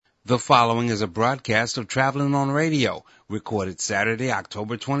The following is a broadcast of Traveling on Radio, recorded Saturday,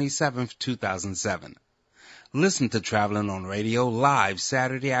 October 27th, 2007. Listen to Traveling on Radio live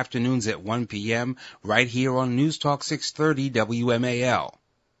Saturday afternoons at 1 p.m. right here on News Talk 630 WMAL.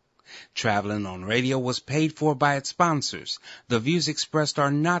 Traveling on Radio was paid for by its sponsors. The views expressed are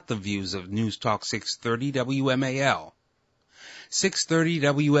not the views of News Talk 630 WMAL. 630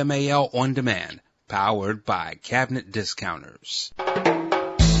 WMAL On Demand, powered by Cabinet Discounters.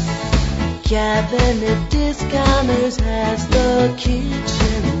 Cabinet Discounters has the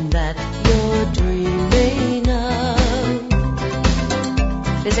kitchen that you're dreaming of.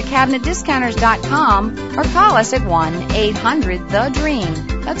 Visit CabinetDiscounters.com or call us at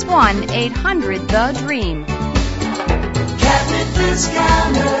 1-800-THE-DREAM. That's 1-800-THE-DREAM. Cabinet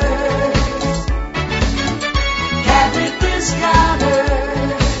Discounters. Cabinet Discounters.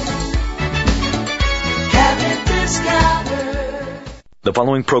 Cabinet Discounters. The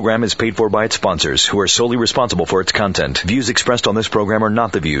following program is paid for by its sponsors, who are solely responsible for its content. Views expressed on this program are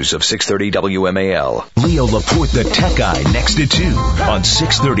not the views of 630 WMAL. Leo Laporte, the tech guy, next to 2 on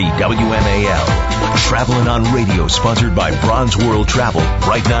 630 WMAL. Traveling on Radio, sponsored by Bronze World Travel,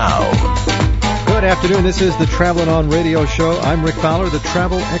 right now. Good afternoon. This is the Traveling on Radio show. I'm Rick Fowler. The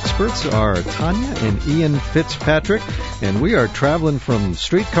travel experts are Tanya and Ian Fitzpatrick, and we are traveling from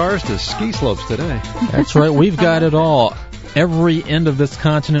streetcars to ski slopes today. That's right. We've got it all. Every end of this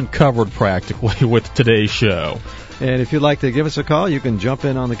continent covered practically with today's show. And if you'd like to give us a call, you can jump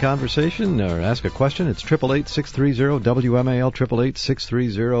in on the conversation or ask a question. It's 888-630-WMAL,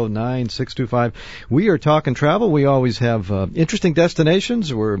 888-630-9625. We are talking travel. We always have interesting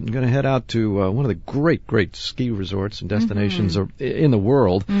destinations. We're going to head out to one of the great ski resorts and destinations in the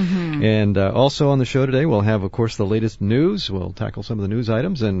world. And also on the show today, we'll have, of course, the latest news. We'll tackle some of the news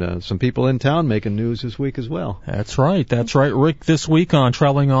items and some people in town making news this week as well. That's right. Rick, this week on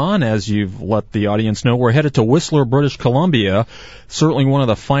Traveling On, as you've let the audience know, we're headed to Whistler, British Columbia, certainly one of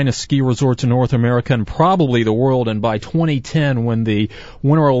the finest ski resorts in North America and probably the world. And by 2010, when the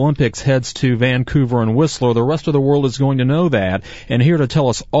Winter Olympics heads to Vancouver and Whistler, the rest of the world is going to know that. And here to tell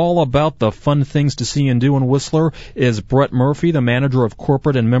us all about the fun things to see and do in Whistler is Brett Murphy, the manager of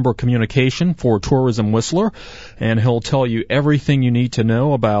corporate and member communication for Tourism Whistler. And he'll tell you everything you need to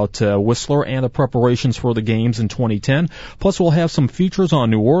know about Whistler and the preparations for the games in 2010. Plus, we'll have some features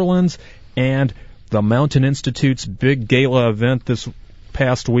on New Orleans and the Mountain Institute's big gala event this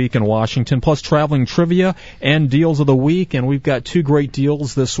past week in Washington, plus traveling trivia and deals of the week. And we've got 2 great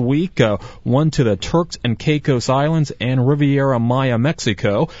deals this week, one to the Turks and Caicos Islands and Riviera Maya,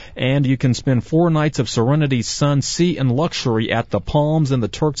 Mexico. And you can spend 4 nights of serenity, sun, sea, and luxury at the Palms in the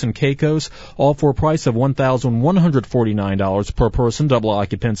Turks and Caicos, all for a price of $1,149 per person, double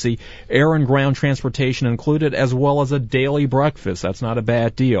occupancy, air and ground transportation included, as well as a daily breakfast. That's not a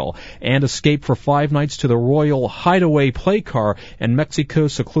bad deal. And escape for 5 nights to the Royal Hideaway Play Car in Mexico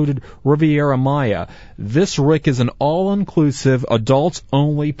secluded Riviera Maya. This, Rick, is an all-inclusive,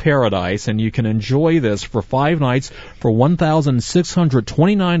 adults-only paradise, and you can enjoy this for 5 nights for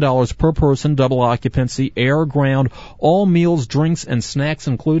 $1,629 per person, double occupancy, air, ground, all meals, drinks, and snacks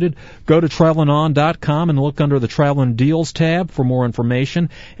included. Go to TravelingOn.com and look under the Traveling Deals tab for more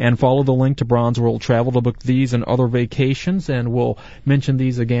information, and follow the link to Bronze World Travel to book these and other vacations, and we'll mention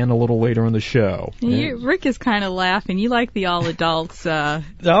these again a little later in the show. Rick is kind of laughing. You like the all-adults. No,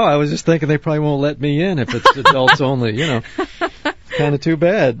 I was just thinking they probably won't let me in if it's adults only, Kind of too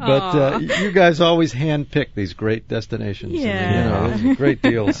bad. But you guys always hand-pick these great destinations. Yeah. And, those are great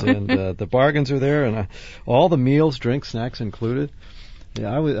deals. And the bargains are there, and all the meals, drinks, snacks included.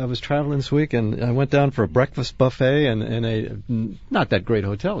 Yeah, I was traveling this week, and I went down for a breakfast buffet in a not that great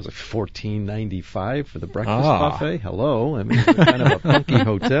hotel. It was like $14.95 for the breakfast buffet. Hello, I mean, it's kind of a funky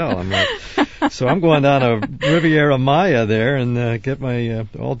hotel. I'm like, so I'm going down to Riviera Maya there and get my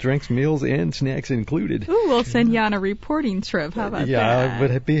all drinks, meals, and snacks included. Ooh, we'll send you on a reporting trip. How about that? Yeah, I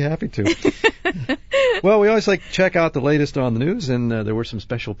would be happy to. Well, we always like to check out the latest on the news, and there were some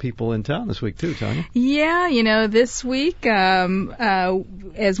special people in town this week, too, Tanya. Yeah, this week,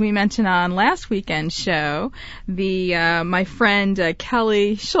 as we mentioned on last weekend's show, my friend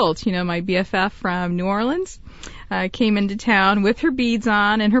Kelly Schultz, my BFF from New Orleans, came into town with her beads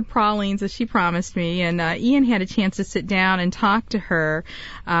on and her pralines, as she promised me, and Ian had a chance to sit down and talk to her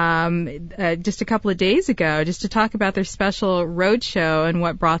just a couple of days ago, just to talk about their special road show and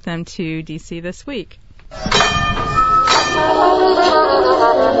what brought them to D.C. this week. I'm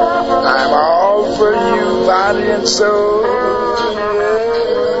all for you, body and soul.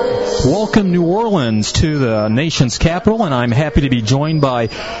 Welcome, New Orleans. Orleans to the nation's capital, and I'm happy to be joined by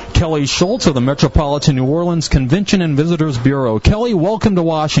Kelly Schultz of the Metropolitan New Orleans Convention and Visitors Bureau. Kelly, welcome to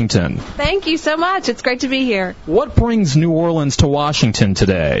Washington. Thank you so much. It's great to be here. What brings New Orleans to Washington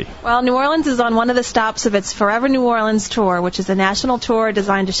today? Well, New Orleans is on one of the stops of its Forever New Orleans tour, which is a national tour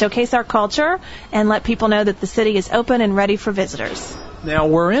designed to showcase our culture and let people know that the city is open and ready for visitors. Now,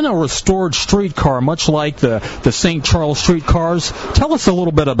 we're in a restored streetcar, much like the St. Charles streetcars. Tell us a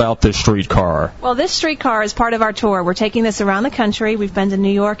little bit about this streetcar. Well, this streetcar is part of our tour. We're taking this around the country. We've been to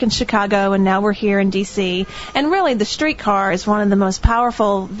New York and Chicago, and now we're here in D.C. And really, the streetcar is one of the most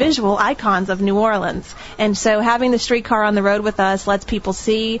powerful visual icons of New Orleans. And so having the streetcar on the road with us lets people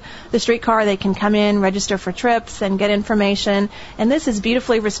see the streetcar. They can come in, register for trips, and get information. And this is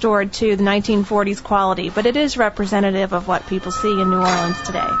beautifully restored to the 1940s quality, but it is representative of what people see in New Orleans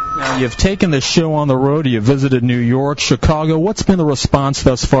today. Now, you've taken this show on the road. You've visited New York, Chicago. What's been the response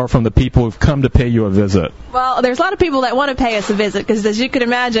thus far from the people who've come to pay you a visit? Well, there's a lot of people that want to pay us a visit because, as you can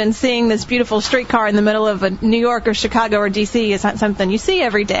imagine, seeing this beautiful streetcar in the middle of a New York or Chicago or D.C. is not something you see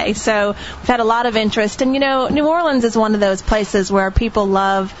every day. So we've had a lot of interest. And, you know, New Orleans is one of those places where people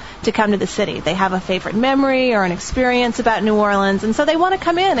love to come to the city. They have a favorite memory or an experience about New Orleans, and so they want to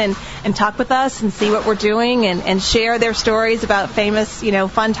come in and talk with us and see what we're doing and share their stories about famous, you know,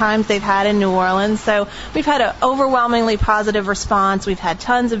 fun times they've had in New Orleans. So we've had an overwhelmingly positive response. We've had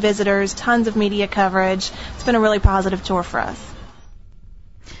tons of visitors, tons of media coverage. It's been a really positive tour for us.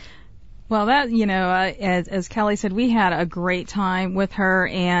 Well, that, you know, as Kelly said, we had a great time with her,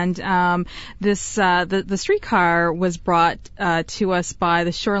 and the streetcar was brought to us by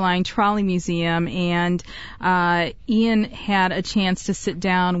the Shoreline Trolley Museum, and Ian had a chance to sit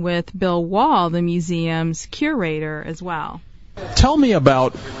down with Bill Wall, the museum's curator, as well. Tell me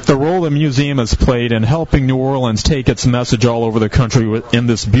about the role the museum has played in helping New Orleans take its message all over the country in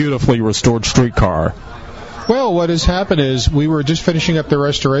this beautifully restored streetcar. Well, what has happened is we were just finishing up the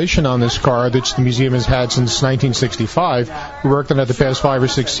restoration on this car that the museum has had since 1965. We worked on it the past 5 or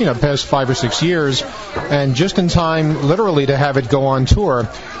 6 years, and just in time, literally, to have it go on tour.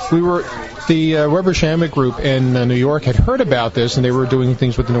 The Weber Shandwick Group in New York had heard about this, and they were doing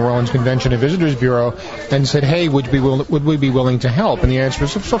things with the New Orleans Convention and Visitors Bureau, and said, "Hey, would we be willing to help?" And the answer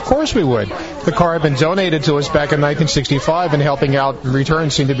was, "Of course we would." The car had been donated to us back in 1965, and helping out in return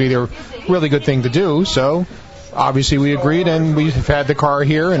seemed to be the really good thing to do. So obviously we agreed, and we've had the car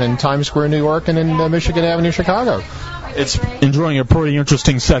here and in Times Square, New York, and in Michigan Avenue, Chicago. It's enjoying a pretty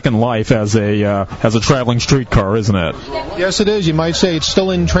interesting second life as a traveling streetcar, isn't it? Yes, it is. You might say it's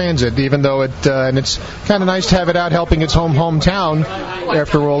still in transit, even though and it's kind of nice to have it out helping its hometown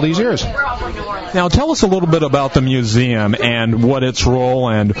after all these years. Now, tell us a little bit about the museum and what its role,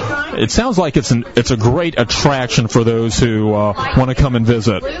 and it sounds like it's a great attraction for those who want to come and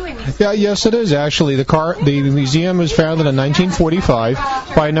visit. Yeah, yes, it is actually. The museum was founded in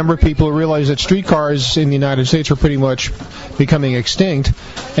 1945 by a number of people who realized that streetcars in the United States are pretty much becoming extinct,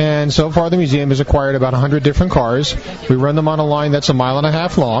 and so far the museum has acquired about 100 different cars. We run them on a line that's 1.5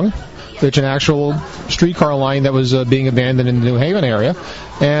 miles long. It's an actual streetcar line that was being abandoned in the New Haven area,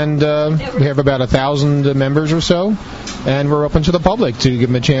 and we have about 1,000 members or so, and we're open to the public to give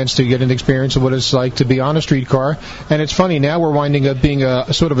them a chance to get an experience of what it's like to be on a streetcar. And it's funny, now we're winding up being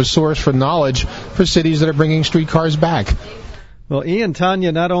a sort of a source for knowledge for cities that are bringing streetcars back. Well, Ian,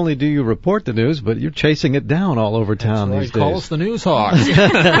 Tanya, not only do you report the news, but you're chasing it down all over town these days. Call us the News Hawks.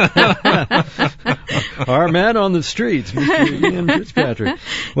 Our man on the streets, Mr. Ian Fitzpatrick.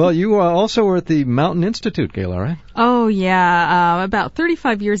 Well, you also were at the Mountain Institute, Gayla, right? Oh, yeah. About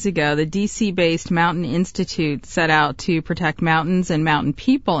 35 years ago, the D.C.-based Mountain Institute set out to protect mountains and mountain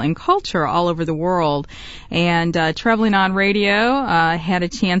people and culture all over the world. And Traveling on Radio had a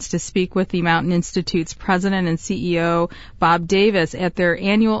chance to speak with the Mountain Institute's president and CEO, Bob Davis, at their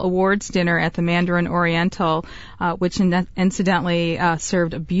annual awards dinner at the Mandarin Oriental, which incidentally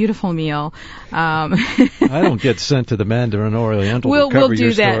served a beautiful meal. I don't get sent to the Mandarin Oriental to cover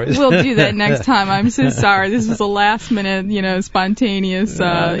your stories. We'll do that next time. I'm so sorry. This was a last-minute, spontaneous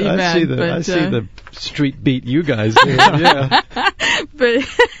event. I see the street beat you guys did. Yeah.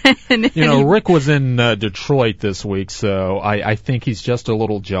 But Rick was in Detroit this week, so I think he's just a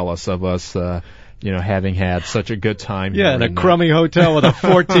little jealous of us. Having had such a good time. Yeah, in a crummy hotel with a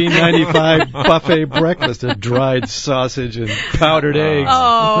 $14.95 buffet breakfast of dried sausage and powdered eggs.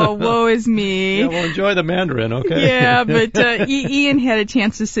 Oh, woe is me. Yeah, well, enjoy the Mandarin, okay? Yeah, but Ian had a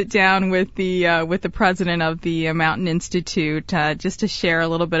chance to sit down with the president of the Mountain Institute just to share a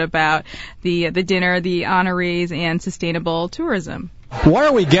little bit about the dinner, the honorees, and sustainable tourism. Why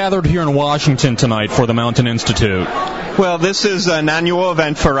are we gathered here in Washington tonight for the Mountain Institute? Well, this is an annual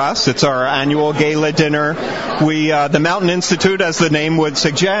event for us. It's our annual gala dinner. The Mountain Institute, as the name would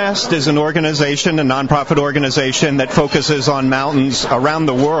suggest, is an organization, a nonprofit organization that focuses on mountains around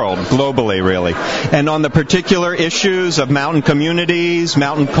the world, globally, really, and on the particular issues of mountain communities,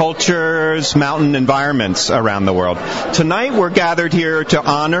 mountain cultures, mountain environments around the world. Tonight, we're gathered here to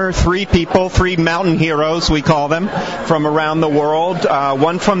honor three people, three mountain heroes, we call them, from around the world.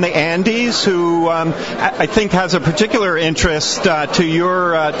 One from the Andes, who I think has a particular interest to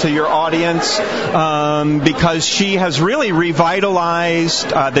your audience because she has really revitalized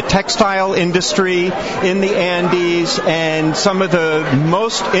the textile industry in the Andes and some of the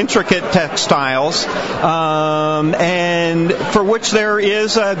most intricate textiles, and for which there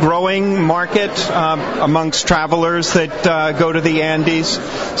is a growing market amongst travelers that go to the Andes.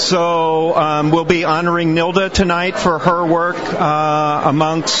 So we'll be honoring Nilda tonight for her work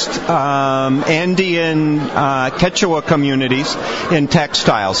amongst Andean Quechua communities in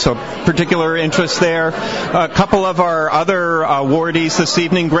textiles. So particular interest there. A couple of our other awardees this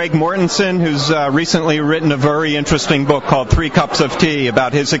evening, Greg Mortensen, who's recently written a very interesting book called 3 Cups of Tea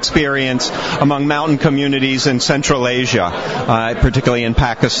about his experience among mountain communities in Central Asia, particularly in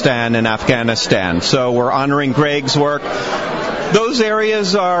Pakistan and Afghanistan. So we're honoring Greg's work. Those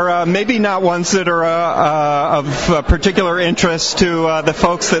areas are maybe not ones that are of particular interest to the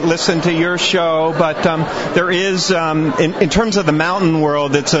folks that listen to your show, but there is, in terms of the mountain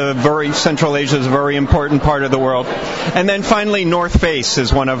world, Central Asia is a very important part of the world. And then finally, North Face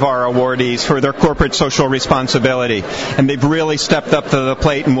is one of our awardees for their corporate social responsibility. And they've really stepped up to the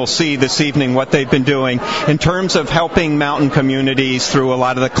plate, and we'll see this evening what they've been doing in terms of helping mountain communities through a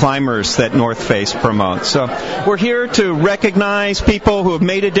lot of the climbers that North Face promotes. So we're here to recognize people who have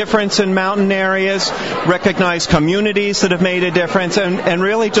made a difference in mountain areas, recognize communities that have made a difference, and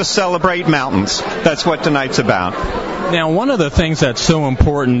really just celebrate mountains. That's what tonight's about. Now, one of the things that's so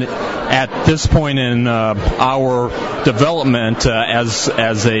important at this point in our development as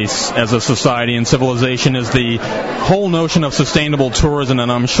a society and civilization is the whole notion of sustainable tourism,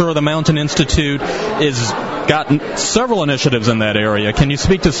 and I'm sure the Mountain Institute has got several initiatives in that area. Can you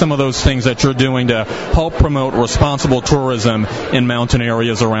speak to some of those things that you're doing to help promote responsible tourism in mountain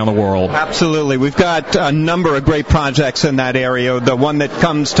areas around the world? Absolutely. We've got a number of great projects in that area. The one that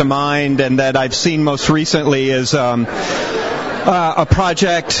comes to mind and that I've seen most recently is a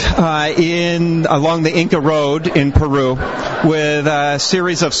project along the Inca Road in Peru with a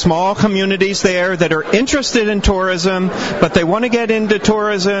series of small communities there that are interested in tourism, but they want to get into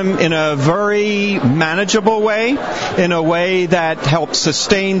tourism in a very manageable way, in a way that helps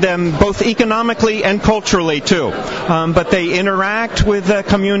sustain them both economically and culturally too. But they interact with the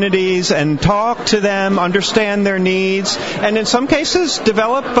communities and talk to them, understand their needs, and in some cases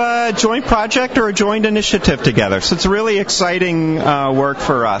develop a joint project or a joint initiative together. So it's really exciting work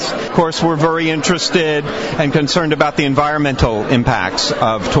for us. Of course, we're very interested and concerned about the environmental impacts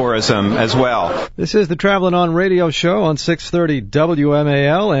of tourism as well. This is the Traveling on Radio show on 630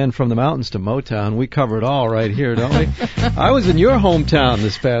 WMAL, and from the mountains to Motown, we cover it all right here, don't we? I was in your hometown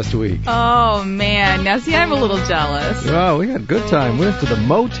this past week. Oh, man. Now, see, I'm a little jealous. Oh, we had a good time. We went to the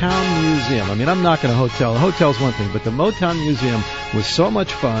Motown Museum. I mean, I'm not going to hotel. A hotel's one thing, but the Motown Museum was so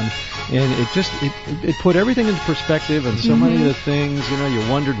much fun. And it put everything into perspective, and so many of the things, you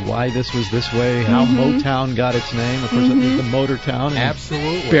wondered why this was this way, how Motown got its name. Of course, it was the Motor Town.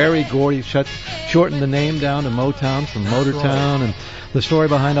 Absolutely. Berry Gordy shortened the name down to Motown from Motortown, and the story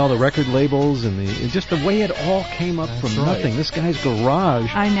behind all the record labels and just the way it all came up from nothing. This guy's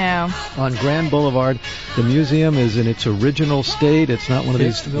garage. I know. On Grand Boulevard. The museum is in its original state. It's not one of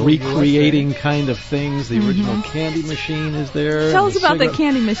these recreating kind of things. The original candy machine is there. Tell us about the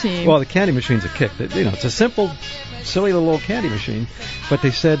candy machine. Well, the candy machine's a kick. It's a simple, silly little old candy machine. But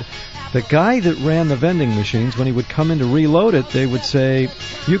they said the guy that ran the vending machines, when he would come in to reload it, they would say,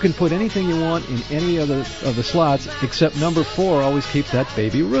 you can put anything you want in any of the slots except number 4, always keep that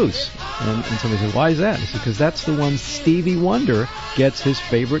Baby Ruth. And somebody said, why is that? He said, because that's the one Stevie Wonder gets his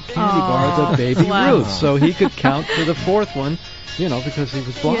favorite candy bar, the Baby Ruth. So he could count to the 4th one, because he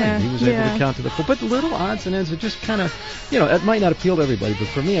was blind. Yeah, he was able to count to the 4. But little odds and ends, it just kind of, it might not appeal to everybody, but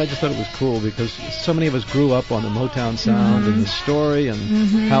for me, I just thought it was cool because so many of us grew up on the Motown sound and the story and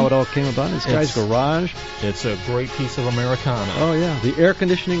how it all came about. This guy's garage. It's a great piece of Americana. Oh, yeah. The air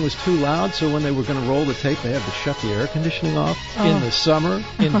conditioning was too loud, so when they were going to roll the tape, they had to shut the air conditioning off in the summer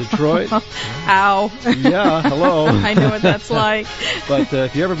in Detroit. Ow. Yeah, hello. I know what that's like. But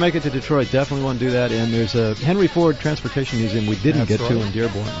if you ever make it to Detroit, definitely want to do that. And there's a Henry Ford Transportation Museum we didn't get to in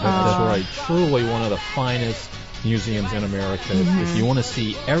Dearborn. That's right. Truly one of the finest best museums in America. If you want to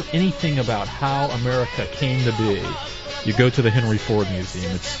see anything about how America came to be, you go to the Henry Ford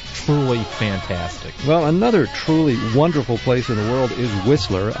Museum. It's truly fantastic. Well, another truly wonderful place in the world is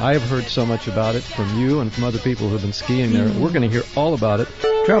Whistler. I have heard so much about it from you and from other people who have been skiing there. We're going to hear all about it.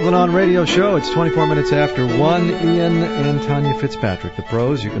 Traveling On Radio Show. It's 24 minutes after 1. Ian and Tanya Fitzpatrick, the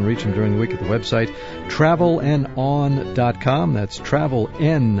pros. You can reach them during the week at the website travelnon.com. That's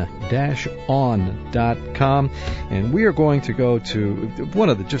traveln-on.com. And we are going to go to one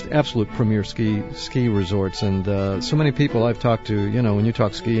of the just absolute premier ski resorts. And so many people I've talked to, you know, when you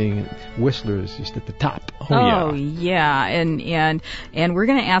talk skiing, Whistler is just at the top. Oh yeah. And we're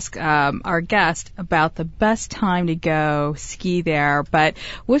going to ask our guest about the best time to go ski there. But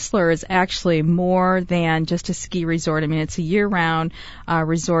Whistler is actually more than just a ski resort. I mean, it's a year-round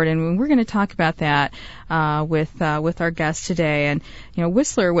resort, and we're going to talk about that with our guest today. And you know,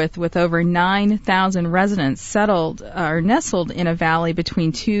 Whistler, with over 9,000 residents settled or nestled in a valley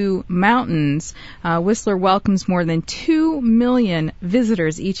between two mountains, Whistler welcomes more than 2 million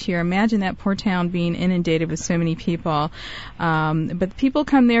visitors each year. Imagine that poor town being inundated with so many people. But people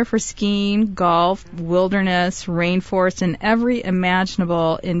come there for skiing, golf, wilderness, rainforest, and every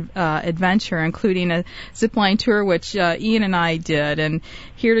imaginable adventure, including a zipline tour, which Ian and I did. And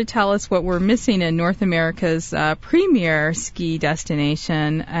here to tell us what we're missing in North America's premier ski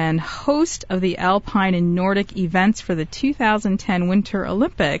destination and host of the Alpine and Nordic events for the 2010 Winter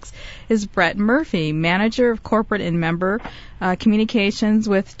Olympics is Brett Murphy, Manager of Corporate and Member Communications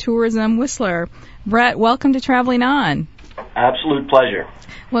with Tourism Whistler. Brett, welcome to Traveling On. Absolute pleasure.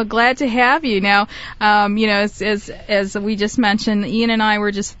 Well, glad to have you. Now, you know, as we just mentioned, Ian and I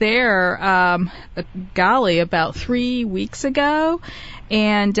were just there, about 3 weeks ago.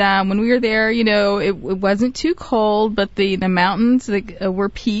 And when we were there, you know, it wasn't too cold, but the mountains were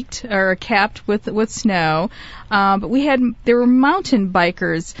peaked or capped with snow. But there were mountain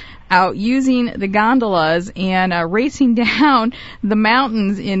bikers out using the gondolas and racing down the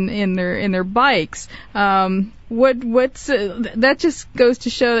mountains in their bikes. That just goes to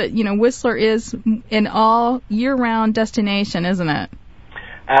show that, you know, Whistler is an all year-round destination, isn't it?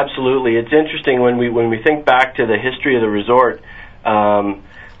 Absolutely. It's interesting when we think back to the history of the resort.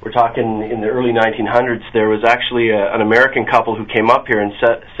 We're talking in the early 1900s. There was actually an American couple who came up here and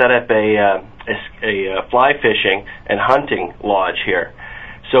set up a fly fishing and hunting lodge here.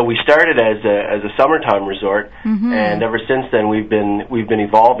 So we started as a summertime resort, and ever since then we've been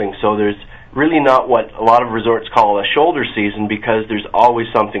evolving. So there's really not what a lot of resorts call a shoulder season, because there's always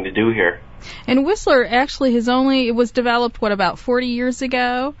something to do here. And Whistler actually it was developed, about 40 years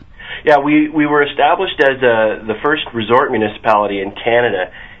ago? Yeah, we were established as the first resort municipality in Canada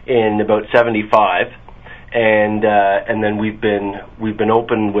in about 75, and then we've been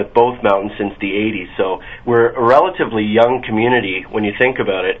open with both mountains since the 80s. So we're a relatively young community when you think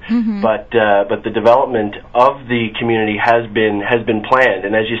about it, but the development of the community has been planned.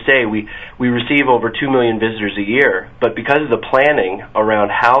 And as you say, we receive over 2 million visitors a year. But because of the planning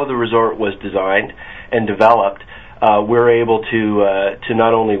around how the resort was designed and developed, we're able to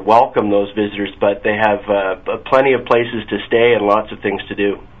not only welcome those visitors, but they have plenty of places to stay and lots of things to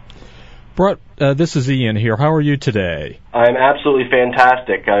do. Brett, this is Ian here. How are you today? I'm absolutely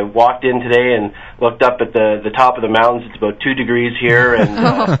fantastic. I walked in today and looked up at the top of the mountains. It's about 2 degrees here,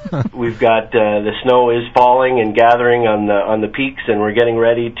 and we've got the snow is falling and gathering on the peaks, and we're getting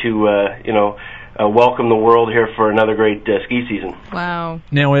ready to welcome the world here for another great ski season. Wow.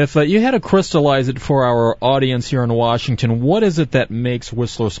 Now, if you had to crystallize it for our audience here in Washington, what is it that makes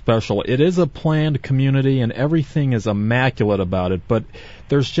Whistler special? It is a planned community, and everything is immaculate about it, but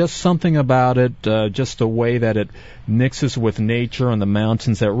there's just something about it, just the way that it mixes with nature and the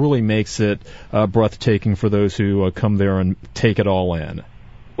mountains, that really makes it breathtaking for those who come there and take it all in.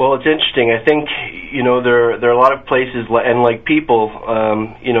 Well, it's interesting. I think, you know, there are a lot of places, and like people,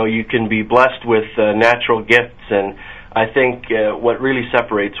 you know, you can be blessed with natural gifts, and I think what really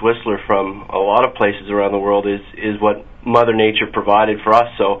separates Whistler from a lot of places around the world is what Mother Nature provided for us.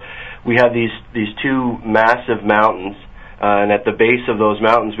 So we have these 2 massive mountains, and at the base of those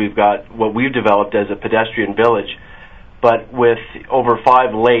mountains we've got what we've developed as a pedestrian village, but with over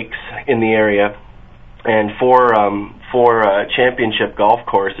 5 lakes in the area and 4 championship golf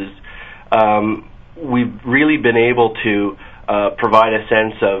courses, we've really been able to provide a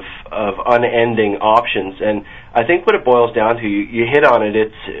sense of unending options. And I think what it boils down to, you hit on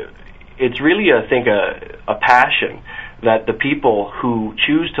it, it's really, I think, a passion that the people who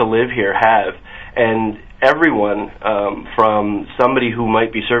choose to live here have. And everyone, from somebody who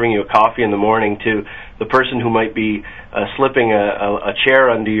might be serving you a coffee in the morning to the person who might be slipping a chair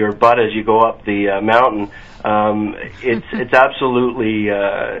under your butt as you go up the mountain, it's absolutely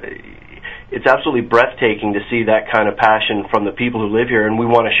breathtaking to see that kind of passion from the people who live here, and we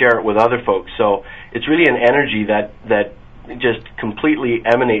want to share it with other folks. So it's really an energy that just completely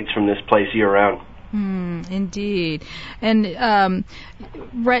emanates from this place year-round. Indeed. And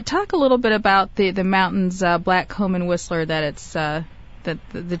Brett, talk a little bit about the mountains, Blackcomb and Whistler, that it's that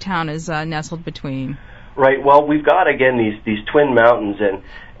the town is nestled between. Right. Well, we've got again these twin mountains,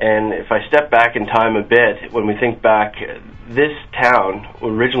 and if I step back in time a bit, when we think back, this town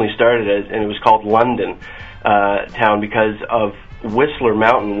originally started as, and it was called London Town because of Whistler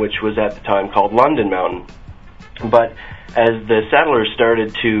Mountain, which was at the time called London Mountain. But as the settlers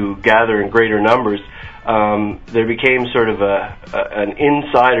started to gather in greater numbers, there became sort of an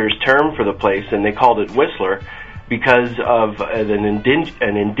insider's term for the place, and they called it Whistler because of an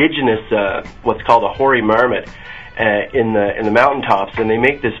indigenous, what's called a hoary marmot, in the mountaintops, and they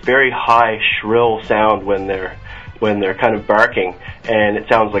make this very high, shrill sound when they're kind of barking, and it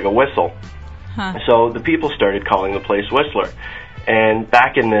sounds like a whistle. So the people started calling the place Whistler. And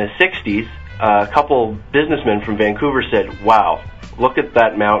back in the 60s, a couple businessmen from Vancouver said, wow, look at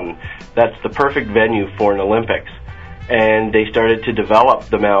that mountain. That's the perfect venue for an Olympics. And they started to develop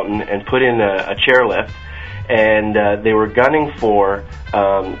the mountain and put in a chairlift. And they were gunning for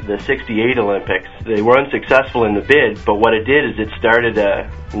the 68 Olympics. They were unsuccessful in the bid, but what it did is it started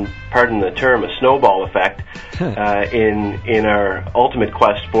pardon the term, a snowball effect in our ultimate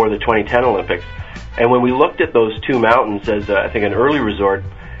quest for the 2010 Olympics. And when we looked at those two mountains as, I think, an early resort,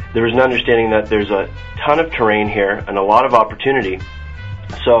 there was an understanding that there's a ton of terrain here and a lot of opportunity.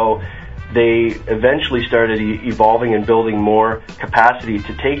 So they eventually started evolving and building more capacity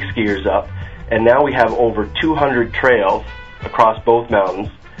to take skiers up. And now we have over 200 trails across both mountains.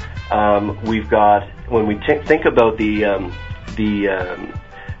 We've got, when we think about the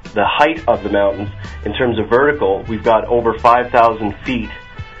height of the mountains in terms of vertical, we've got over 5,000 feet,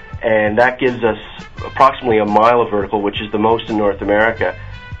 and that gives us approximately a mile of vertical, which is the most in North America,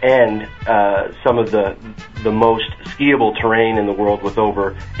 and some of the most skiable terrain in the world with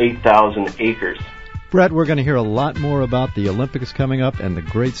over 8,000 acres. Brett, we're going to hear a lot more about the Olympics coming up and the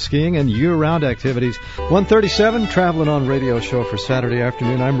great skiing and year-round activities. 1:37, Traveling on Radio show for Saturday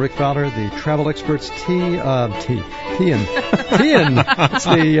afternoon. I'm Rick Fowler, the travel experts. Tian.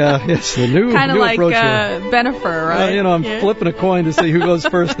 It's the new kind of like approach here. Benifer, right? I'm flipping a coin to see who goes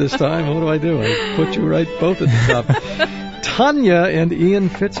first this time. What do? I put you right both at the top. Tanya and Ian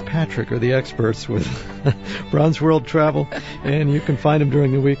Fitzpatrick are the experts with Bronze World Travel, and you can find them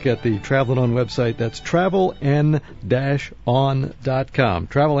during the week at the Travelin' On website. That's traveln-on.com.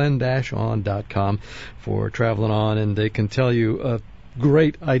 Traveln-on.com for Travelin' On, and they can tell you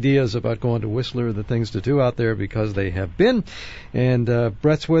great ideas about going to Whistler, the things to do out there because they have been. And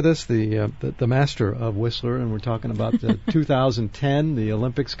Brett's with us, the master of Whistler, and we're talking about 2010, the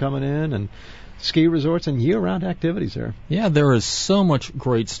Olympics coming in, and ski resorts and year-round activities there. Yeah, there is so much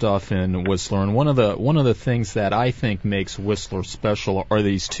great stuff in Whistler, and one of the things that I think makes Whistler special are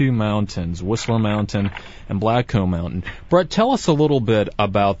these two mountains, Whistler Mountain and Blackcomb Mountain. Brett, tell us a little bit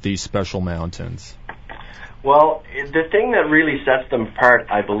about these special mountains. Well, the thing that really sets them apart,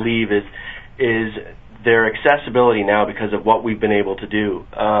 I believe, is their accessibility now because of what we've been able to do.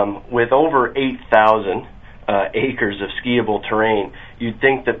 With over 8,000 acres of skiable terrain, you'd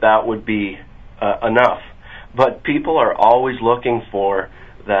think that would be enough, but people are always looking for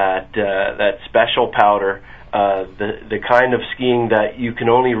that special powder, the kind of skiing that you can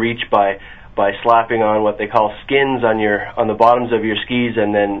only reach by slapping on what they call skins on the bottoms of your skis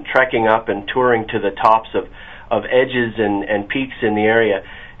and then trekking up and touring to the tops of edges and peaks in the area.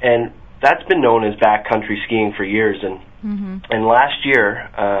 And that's been known as backcountry skiing for years. And last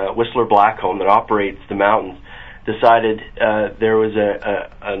year, Whistler Blackcomb, that operates the mountains, decided there was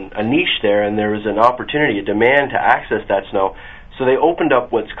a niche there and there was an opportunity, a demand to access that snow. So they opened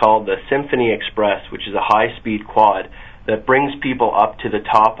up what's called the Symphony Express, which is a high-speed quad that brings people up to the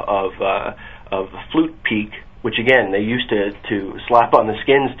top of Flute Peak, which again they used to slap on the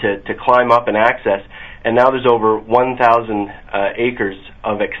skins to climb up and access. And now there's over 1,000 acres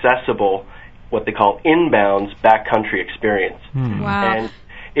of accessible, what they call inbounds backcountry experience. Wow. And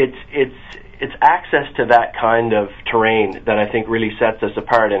it's access to that kind of terrain that I think really sets us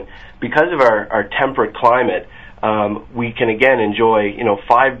apart. And because of our temperate climate, we can again enjoy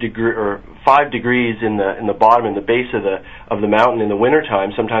 5 degrees in the bottom, in the base of the mountain in the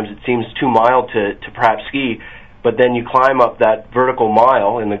wintertime. Sometimes it seems too mild to perhaps ski. but then you climb up that vertical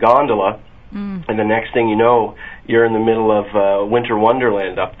mile in the gondola, and the next thing you know, you're in the middle of winter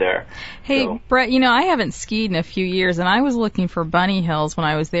wonderland up there. Hey, So- Brett, I haven't skied in a few years, and I was looking for bunny hills when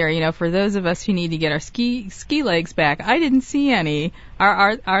I was there. For those of us who need to get our ski legs back, I didn't see any.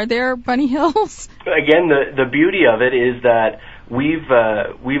 Are there bunny hills? Again, the beauty of it is that we've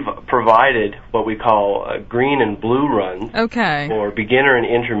provided what we call green and blue runs Okay. for beginner and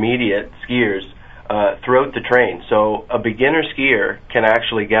intermediate skiers throughout the train. So a beginner skier can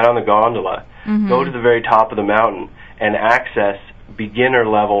actually get on the gondola, go to the very top of the mountain, and access beginner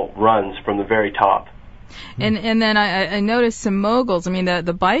level runs from the very top. And then I noticed some moguls. I mean,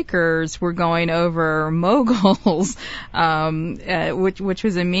 the bikers were going over moguls, which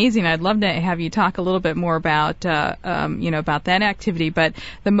was amazing. I'd love to have you talk a little bit more about about that activity. But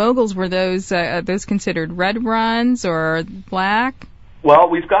the moguls, were those considered red runs or black? Well,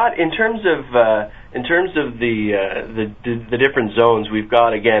 we've got in terms of the different zones, we've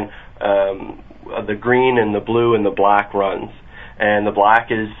got again the green and the blue and the black runs. And the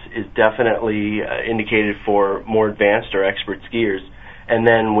black is definitely indicated for more advanced or expert skiers. And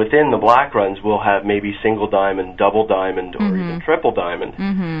then within the black runs, we'll have maybe single diamond, double diamond, or even triple diamond.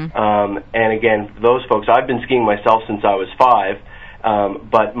 And again, for those folks, I've been skiing myself since I was 5,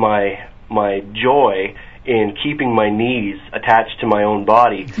 but my joy in keeping my knees attached to my own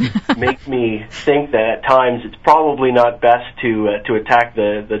body make me think that at times it's probably not best to attack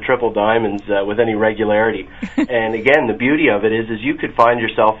the triple diamonds with any regularity. And again, the beauty of it is you could find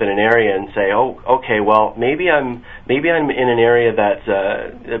yourself in an area and say, oh, okay, well maybe I'm in an area that's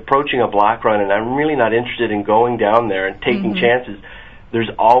approaching a black run, and I'm really not interested in going down there and taking chances.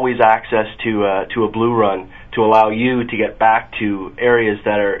 There's always access to a blue run to allow you to get back to areas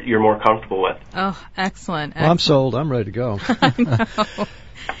that you're more comfortable with. Oh, excellent. Well, I'm sold. I'm ready to go.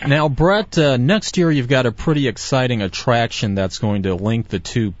 Now, Brett, next year you've got a pretty exciting attraction that's going to link the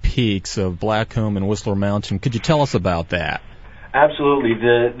two peaks of Blackcomb and Whistler Mountain. Could you tell us about that? Absolutely.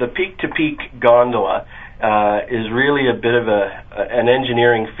 The peak-to-peak gondola is really a bit of an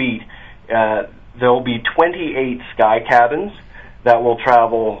engineering feat. There'll be 28 sky cabins that will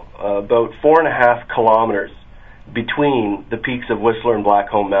travel about 4.5 kilometers between the peaks of Whistler and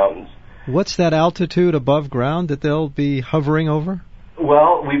Blackcomb Mountains. What's that altitude above ground that they'll be hovering over?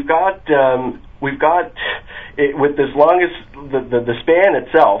 Well, we've got it, with this longest the span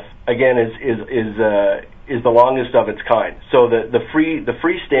itself again is the longest of its kind. So the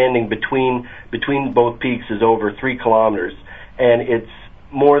freestanding between both peaks is over 3 kilometers, and it's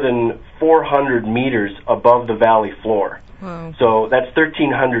more than 400 meters above the valley floor. Wow. So that's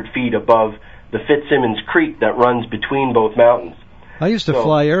 1,300 feet above the Fitzsimmons Creek that runs between both mountains. I used to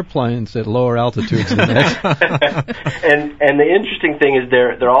fly airplanes at lower altitudes than that. and the interesting thing is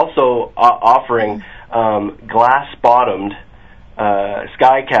they're also offering glass-bottomed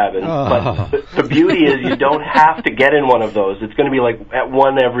sky cabins. Oh. But the beauty is you don't have to get in one of those. It's going to be like at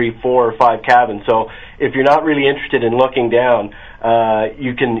one every 4 or 5 cabins. So if you're not really interested in looking down,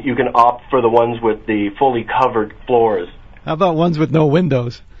 you can opt for the ones with the fully covered floors. How about ones with no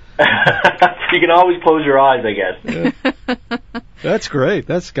windows? You can always close your eyes, I guess. Yeah. That's great.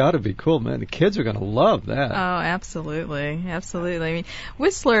 That's got to be cool, man. The kids are going to love that. Oh, absolutely. Absolutely. I mean,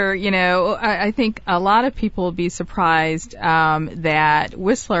 Whistler, I think a lot of people will be surprised that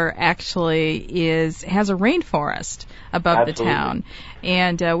Whistler actually has a rainforest above Absolutely. the town.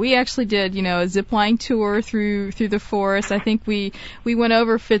 And we actually did, a zip line tour through the forest. I think we went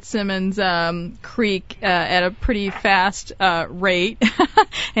over Fitzsimmons Creek at a pretty fast rate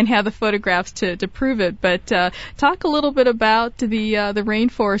and have the photographs to prove it. But talk a little bit about the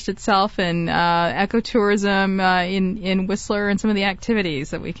rainforest itself and ecotourism in Whistler and some of the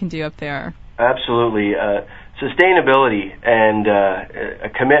activities that we can do up there. Absolutely. Sustainability and a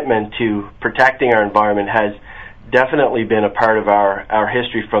commitment to protecting our environment has definitely been a part of our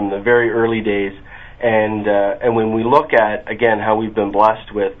history from the very early days. And when we look at, again, how we've been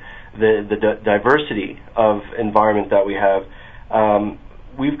blessed with the diversity of environment that we have,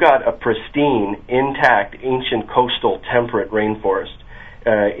 we've got a pristine, intact, ancient coastal temperate rainforest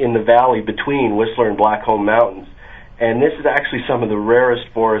in the valley between Whistler and Blackcomb Mountains. And this is actually some of the rarest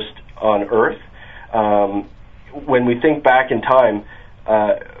forest on Earth. When we think back in time,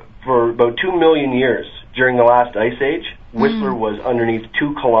 for about 2 million years during the last ice age, Whistler was underneath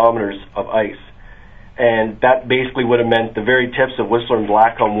 2 kilometers of ice. And that basically would have meant the very tips of Whistler and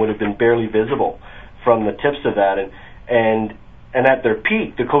Blackcomb would have been barely visible from the tips of that. And at their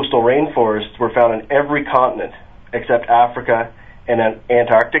peak, the coastal rainforests were found on every continent except Africa and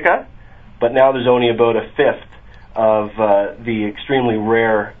Antarctica. But now there's only about a fifth of the extremely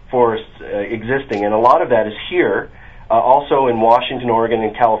rare forests existing, and a lot of that is here, also in Washington, Oregon,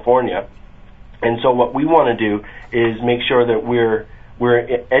 and California. And so what we want to do is make sure that we're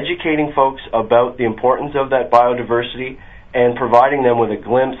educating folks about the importance of that biodiversity and providing them with a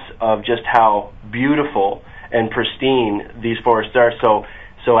glimpse of just how beautiful and pristine these forests are.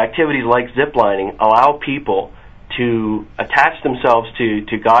 So activities like ziplining allow people to attach themselves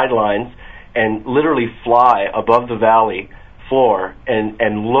to guidelines and literally fly above the valley floor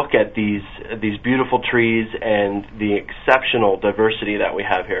and look at these beautiful trees and the exceptional diversity that we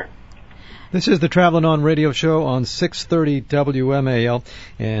have here. This is the Traveling On radio show on 630 WMAL,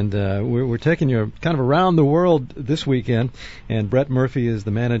 and we're taking you kind of around the world this weekend. And Brett Murphy is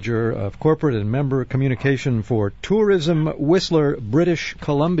the manager of corporate and member communication for Tourism Whistler, British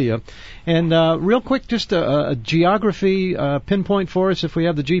Columbia. And real quick, just a geography pinpoint for us, if we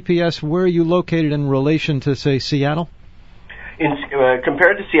have the GPS. Where are you located in relation to, say, Seattle?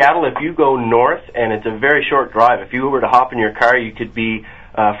 Compared to Seattle, if you go north, and it's a very short drive, if you were to hop in your car, you could be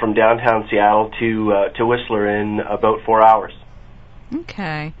from downtown Seattle to Whistler in about 4 hours.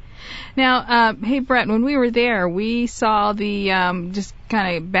 Okay. Now, hey, Brett, when we were there, we saw the, just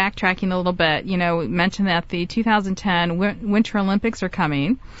kind of backtracking a little bit, we mentioned that the 2010 Winter Olympics are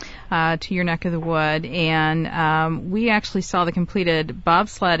coming to your neck of the wood, and we actually saw the completed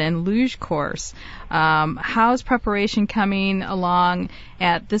bobsled and luge course. How's preparation coming along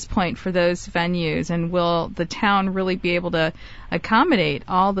at this point for those venues, and will the town really be able to accommodate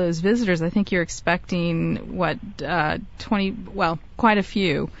all those visitors? I think you're expecting, 20, quite a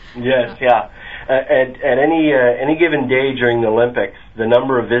few. Yes, yeah. At any given day during the Olympics, the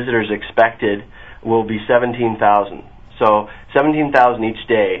number of visitors expected will be 17,000. So 17,000 each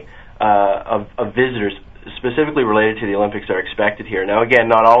day of visitors specifically related to the Olympics are expected here. Now, again,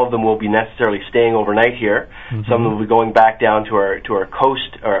 not all of them will be necessarily staying overnight here. Mm-hmm. Some will be going back down to our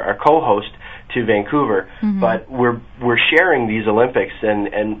coast, or our co-host, to Vancouver. Mm-hmm. But we're sharing these Olympics,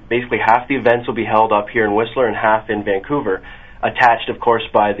 and basically half the events will be held up here in Whistler and half in Vancouver, attached, of course,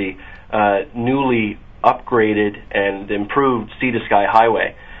 by the newly upgraded and improved Sea to Sky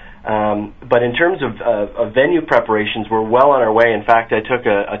Highway. But in terms of venue preparations, we're well on our way. In fact, I took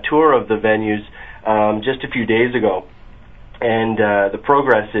a tour of the venues just a few days ago, and the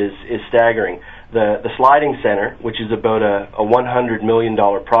progress is staggering. The sliding center, which is about a $100 million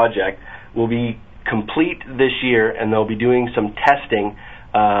project, will be complete this year, and they'll be doing some testing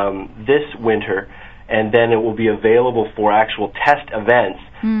this winter, and then it will be available for actual test events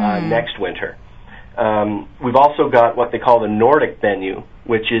next winter. We've also got what they call the Nordic venue,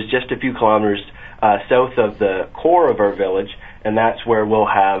 which is just a few kilometers south of the core of our village, and that's where we'll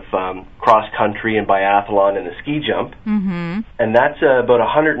have cross-country and biathlon and a ski jump. Mm-hmm. And that's about a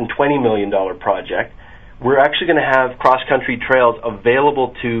 $120 million project. We're actually going to have cross-country trails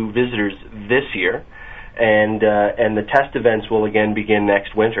available to visitors this year, and the test events will again begin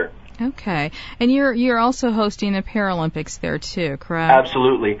next winter. Okay, and you're also hosting the Paralympics there too, correct?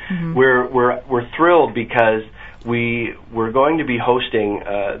 Absolutely. Mm-hmm. We're thrilled because we're going to be hosting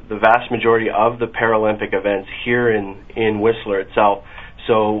the vast majority of the Paralympic events here in Whistler itself.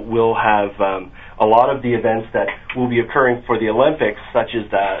 So we'll have a lot of the events that will be occurring for the Olympics, such as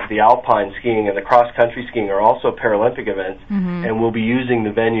the alpine skiing and the cross-country skiing, are also Paralympic events, mm-hmm. and we'll be using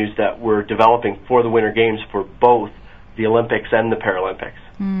the venues that we're developing for the Winter Games for both the Olympics and the Paralympics.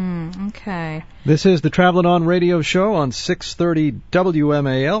 Okay. This is the Traveling On radio show on 630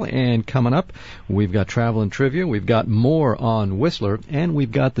 WMAL, and coming up, we've got travel and trivia, we've got more on Whistler, and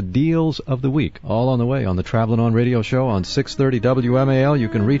we've got the deals of the week, all on the way on the Traveling On radio show on 630 WMAL. You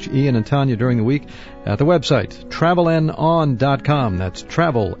can reach Ian and Tanya during the week at the website, traveln-on.com. That's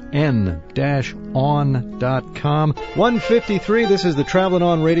travel-on.com. 1:53, this is the Traveling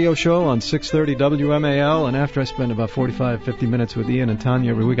On radio show on 630 WMAL, and after I spend about 45-50 minutes with Ian and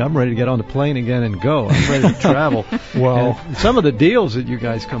Tanya every week, I'm ready to get on the plane again and go. I'm ready to travel. Well, and some of the deals that you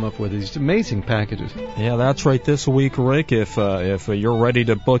guys come up with, these amazing packages. Yeah, that's right. This week, Rick, if you're ready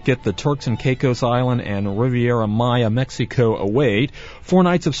to book it, the Turks and Caicos Island and Riviera Maya, Mexico await. 4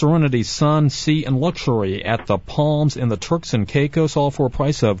 nights of serenity, sun, sea, and luxury at the Palms in the Turks and Caicos, all for a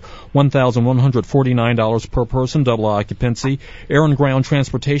price of $1,149 per person, double occupancy, air and ground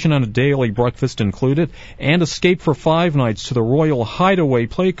transportation and a daily breakfast included, and escape for 5 nights to the Royal Hideaway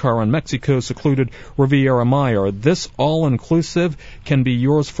play car in Mexico's secluded Riviera Maya. This all-inclusive can be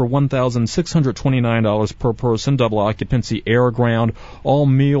yours for $1,629 per person, double occupancy, air, ground, all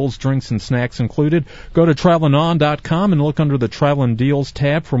meals, drinks, and snacks included. Go to traveling-on.com and look under the Travel and Deals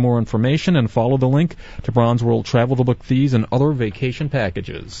tab for more information, and follow the link to Bronze World Travel to book these and other vacation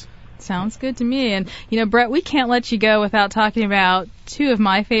packages. Sounds good to me. And, Brett, we can't let you go without talking about two of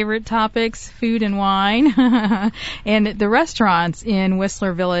my favorite topics, food and wine. And the restaurants in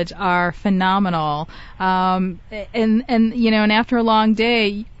Whistler Village are phenomenal. And after a long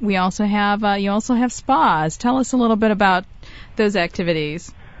day, we also have you also have spas. Tell us a little bit about those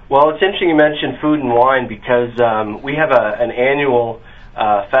activities. Well, it's interesting you mentioned food and wine because we have an annual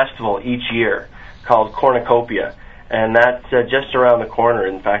festival each year called Cornucopia, and that's just around the corner.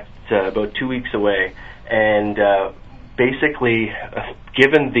 In fact, about 2 weeks away. And basically,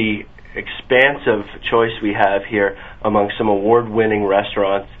 given the expansive choice we have here among some award-winning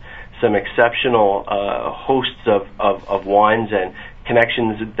restaurants, some exceptional hosts of wines and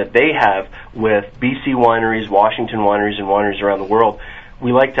connections that they have with BC wineries, Washington wineries, and wineries around the world,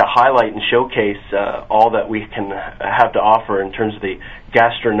 we like to highlight and showcase all that we can have to offer in terms of the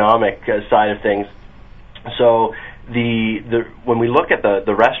gastronomic side of things. So when we look at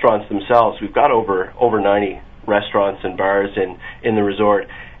the restaurants themselves, we've got over 90 restaurants and bars in the resort,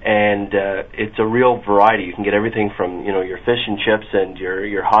 and it's a real variety. You can get everything from your fish and chips and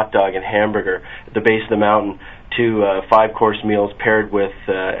your hot dog and hamburger at the base of the mountain to 5-course meals paired with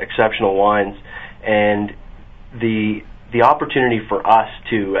exceptional wines. And the opportunity for us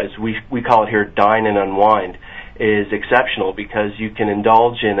to, as we call it here, dine and unwind, is exceptional because you can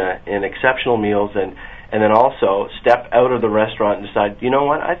indulge in exceptional meals and then also step out of the restaurant and decide, you know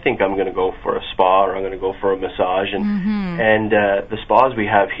what, I think I'm going to go for a spa or I'm going to go for a massage. And the spas we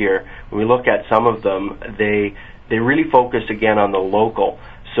have here, when we look at some of them, they really focus again on the local.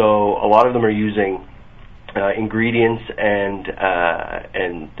 So a lot of them are using ingredients and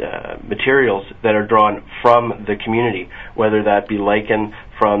materials that are drawn from the community, whether that be lichen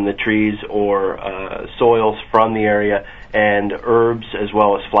from the trees or soils from the area and herbs as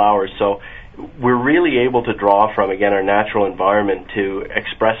well as flowers. So we're really able to draw from, again, our natural environment to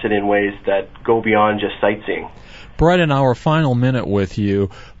express it in ways that go beyond just sightseeing. Brett, in our final minute with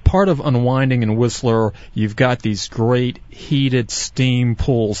you, part of unwinding in Whistler, you've got these great heated steam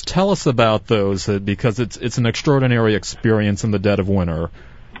pools. Tell us about those, because it's an extraordinary experience in the dead of winter.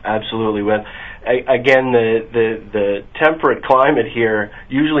 Absolutely. Well, again, the temperate climate here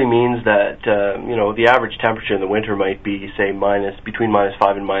usually means that the average temperature in the winter might be, say, between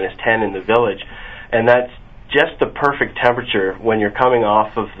 -5 and -10 in the village, and that's just the perfect temperature when you're coming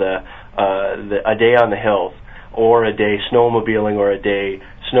off of a day on the hills, or a day snowmobiling, or a day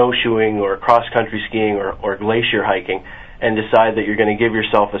snowshoeing, or cross-country skiing, or glacier hiking, and decide that you're going to give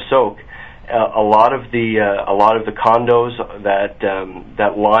yourself a soak. A lot of the condos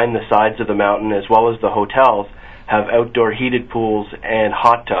that line the sides of the mountain, as well as the hotels, have outdoor heated pools and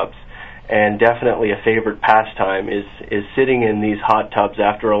hot tubs. And definitely a favorite pastime is sitting in these hot tubs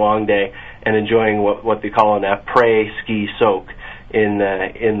after a long day and enjoying what they call an après-ski soak in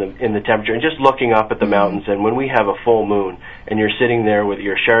the temperature, and just looking up at the mountains. And when we have a full moon and you're sitting there with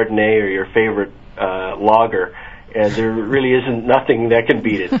your Chardonnay or your favorite lager, there really isn't nothing that can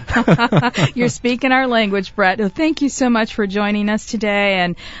beat it. You're speaking our language, Brett. Well, thank you so much for joining us today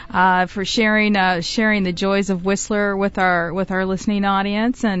and for sharing the joys of Whistler with our listening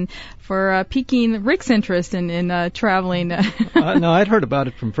audience, and for piquing Rick's interest in traveling. No, I'd heard about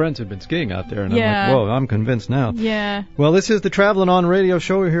it from friends who'd been skiing out there, and I'm like, whoa, I'm convinced now. Yeah. Well, this is the Traveling On Radio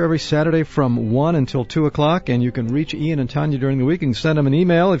Show. We're here every Saturday from 1 until 2 o'clock, and you can reach Ian and Tanya during the week. You can send them an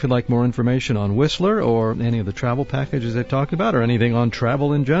email if you'd like more information on Whistler or any of the travel packages they talked about, or anything on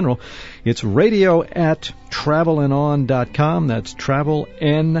travel in general. It's radio@travelandon.com. That's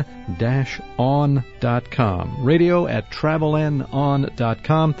traveln-on.com.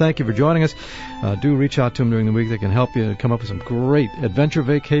 radio@travelndon.com. Thank you for joining us. Do reach out to them during the week. They can help you come up with some great adventure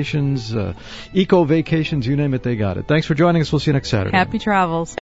vacations, eco vacations, you name it, they got it. Thanks for joining us. We'll see you next Saturday. Happy travels.